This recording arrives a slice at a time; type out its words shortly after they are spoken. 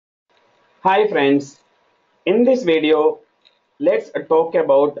Hi friends, in this video, let's talk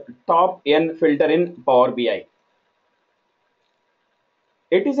about top N filter in Power BI.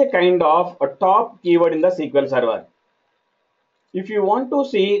 It is a kind of a top keyword in the SQL Server. If you want to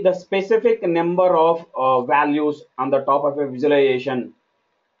see the specific number of values on the top of a visualization,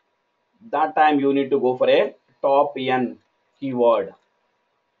 that time you need to go for a top N keyword.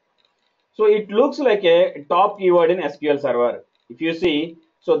 So it looks like a top keyword in SQL Server. If you see,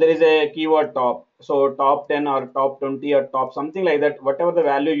 so there is a keyword top. So top 10 or top 20 or top something like that, whatever the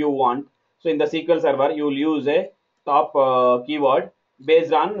value you want. So in the SQL Server, you will use a top keyword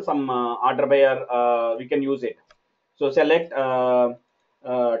based on some order by we can use it. So select top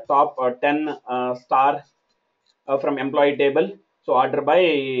 10 star from employee table. So order by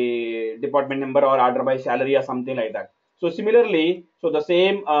department number or order by salary or something like that. So similarly, so the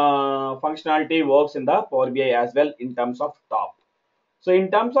same functionality works in the Power BI as well in terms of top. So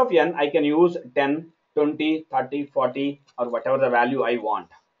in terms of N, I can use 10, 20, 30, 40 or whatever the value I want.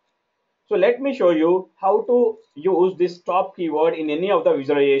 So let me show you how to use this top keyword in any of the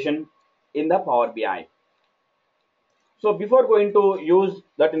visualization in the Power BI. So before going to use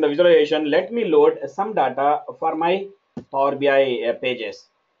that in the visualization, let me load some data for my Power BI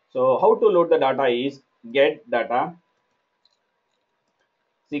pages. So how to load the data is get data,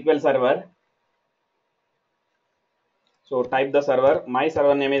 SQL Server. So type the server. My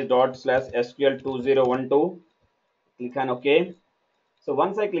server name is ./SQL2012. Click on OK. So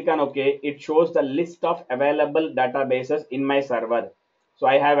once I click on OK, it shows the list of available databases in my server. So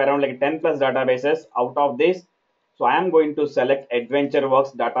I have around like 10 plus databases. Out of this, so I am going to select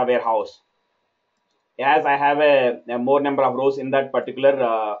AdventureWorks Data Warehouse, as I have a more number of rows in that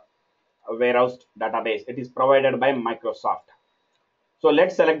particular warehouse database. It is provided by Microsoft. So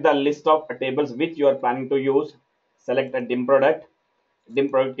let's select the list of tables which you are planning to use. Select a dim product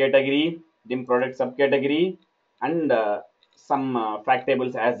category, dim product subcategory, and some fact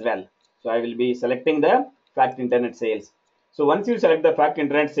tables as well. So I will be selecting the fact internet sales. So once you select the fact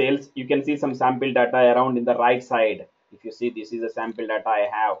internet sales, you can see some sample data around in the right side. If you see, this is the sample data I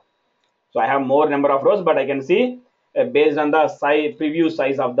have. So I have more number of rows, but I can see based on the size, preview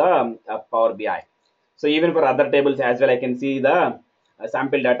size of the Power BI. So even for other tables as well, I can see the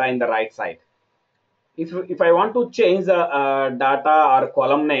sample data in the right side. If I want to change the data or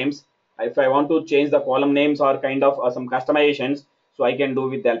column names, if I want to change the column names or kind of some customizations, so I can do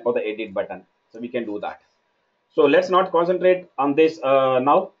with the help of the edit button. So we can do that. So let's not concentrate on this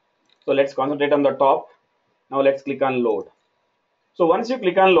now. So let's concentrate on the top. Now let's click on load. So once you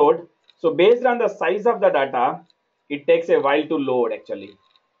click on load, so based on the size of the data, it takes a while to load actually.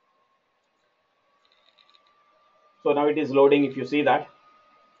 So now it is loading. If you see that,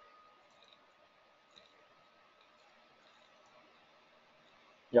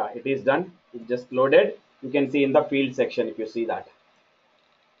 yeah, it is done. It just loaded. You can see in the field section if you see that.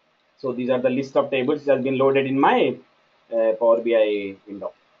 So these are the list of tables that has been loaded in my Power BI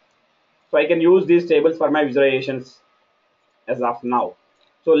window. So I can use these tables for my visualizations as of now.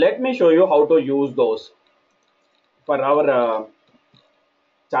 So let me show you how to use those for our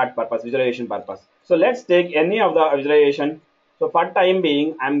chart purpose, visualization purpose. So let's take any of the visualization. So for time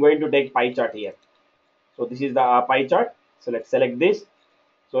being, I'm going to take pie chart here. So this is the pie chart. So let's select this.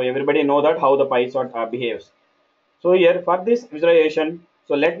 So everybody know that how the pie chart behaves. So here for this visualization,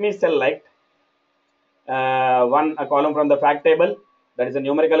 so let me select one column from the fact table, that is a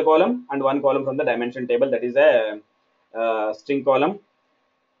numerical column, and one column from the dimension table, that is a string column.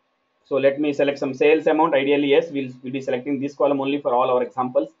 So let me select some sales amount. Ideally, yes, we'll be selecting this column only for all our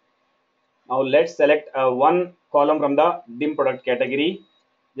examples. Now let's select one column from the dim product category.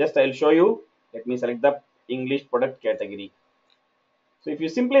 Just I'll show you. Let me select the English product category. So if you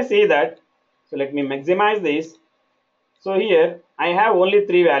simply see that, so let me maximize this. So here I have only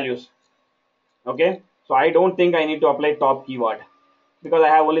three values. Okay. So I don't think I need to apply top keyword because I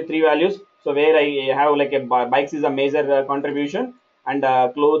have only three values. So where I have like a bikes is a major contribution, and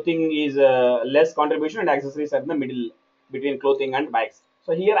clothing is less contribution, and accessories are in the middle between clothing and bikes.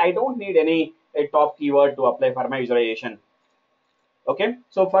 So here I don't need any a top keyword to apply for my visualization. Okay,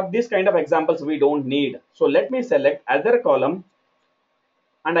 so for this kind of examples we don't need. So let me select other column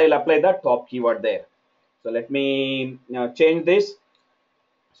and I'll apply the top keyword there. So let me change this.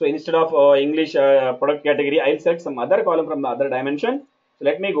 So instead of English product category, I'll select some other column from the other dimension. So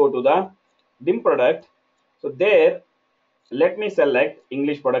let me go to the dim product. So there, let me select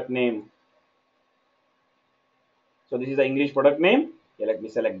English product name. So this is the English product name. Yeah, let me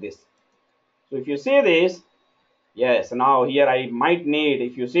select this. So if you see this, yes, now here I might need,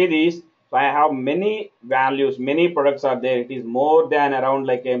 if you see this, so I have many values, many products are there. It is more than around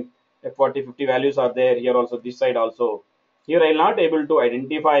like a F40, 50 values are there here also, this side also. Here I will not able to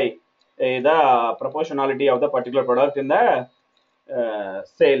identify the proportionality of the particular product in the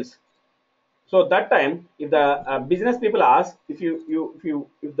sales. So that time, if the business people ask, if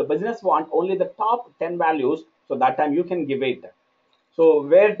the business want only the top 10 values, so that time you can give it. So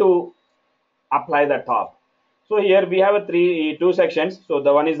where to apply the top? So here we have two sections. So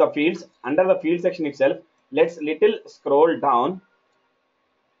the one is the fields. Under the field section itself, let's little scroll down.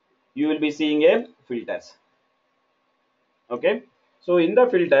 You will be seeing a filters. Okay. So in the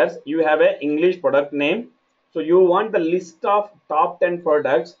filters, you have a English product name. So you want the list of top 10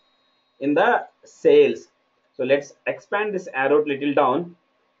 products in the sales. So let's expand this arrow little down,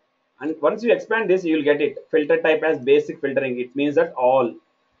 and once you expand this, you will get it filter type as basic filtering. It means that all.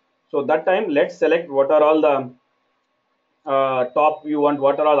 So that time, let's select what are all the top you want,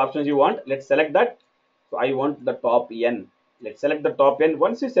 what are all options you want. Let's select that. So I want the top n. Let's select the top n.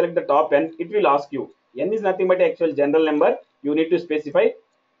 Once you select the top n, it will ask you, n is nothing but actual general number. You need to specify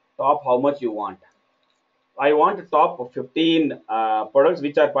top how much you want. I want top 15 products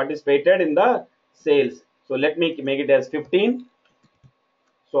which are participated in the sales. So let me make it as 15.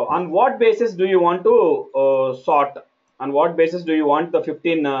 So on what basis do you want to sort? On what basis do you want the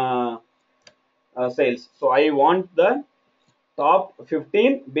 15 sales? So I want the top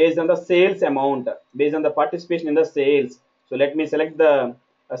 15 based on the sales amount, based on the participation in the sales. So let me select the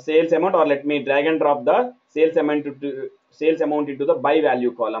sales amount, or let me drag and drop the sales amount into the by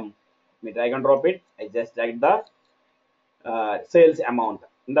value column. Let me drag and drop it. I just drag the sales amount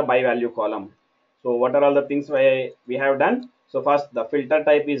in the by value column. So what are all the things we have done? So first, the filter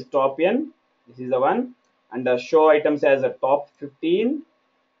type is top n. This is the one, and the show items as a top 15,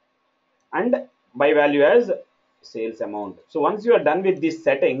 and by value as sales amount. So once you are done with these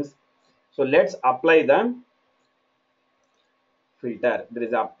settings, so let's apply the filter. There is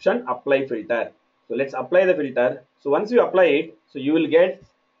an option apply filter. So let's apply the filter. So once you apply it, so you will get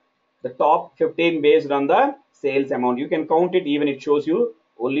the top 15 based on the sales amount. You can count it, even it shows you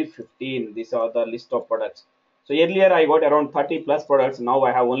only 15. These are the list of products. So earlier I got around 30 plus products. Now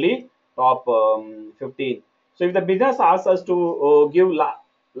I have only top 15. So if the business asks us to give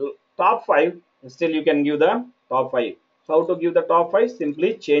top 5, still you can give the top 5. So how to give the top 5?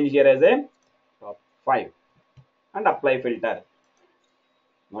 Simply change here as a top 5 and apply filter.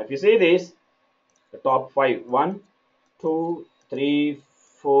 Now if you see this, the top 5, 1, 2, 3,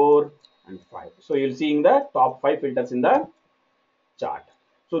 4 and 5. So you'll see in the top 5 filters in the chart.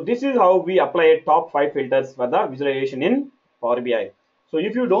 So this is how we apply top 5 filters for the visualization in Power BI. So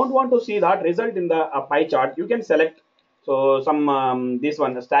if you don't want to see that result in the pie chart, you can select some this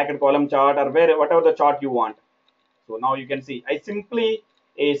one, a stacked column chart, or whatever the chart you want. So now you can see I simply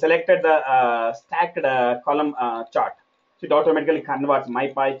selected the stacked column chart. So it automatically converts my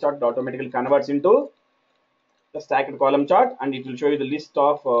pie chart, automatically converts into the stacked column chart, and it will show you the list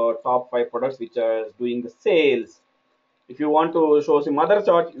of top 5 products which are doing the sales. If you want to show some other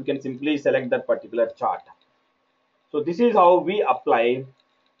chart, you can simply select that particular chart. So this is how we apply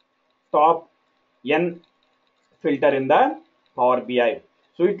top n filter in the Power BI.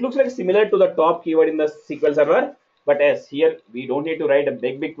 So it looks like similar to the top keyword in the SQL Server, but as here we don't need to write a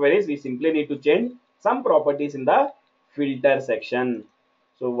big queries. We simply need to change some properties in the filter section.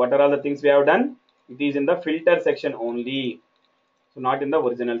 So what are all the things we have done? It is in the filter section only, so not in the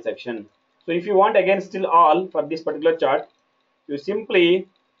original section. So if you want again still all for this particular chart, you simply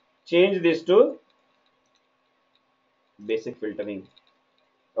change this to basic filtering.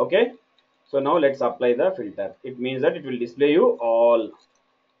 Okay. So now let's apply the filter. It means that it will display you all.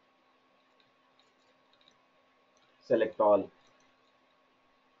 Select all.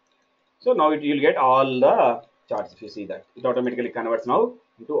 So now you'll get all the charts. If you see that, it automatically converts now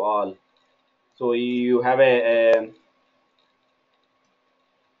into all. So you have a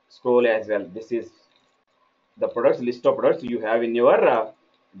scroll as well. This is the products, list of products you have in your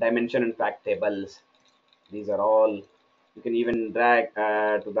dimension and fact tables. These are all. You can even drag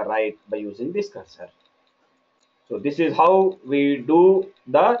to the right by using this cursor. So this is how we do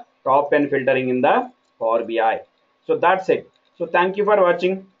the top n filtering in the Power BI. So that's it. So thank you for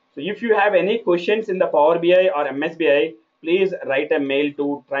watching. So if you have any questions in the Power BI or MSBI, please write a mail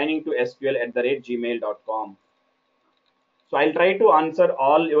to training2sql@gmail.com. So I'll try to answer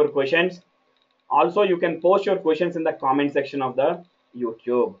all your questions. Also, you can post your questions in the comment section of the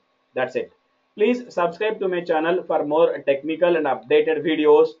YouTube. That's it. Please subscribe to my channel for more technical and updated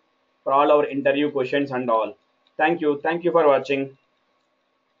videos for all our interview questions and all. Thank you. Thank you for watching.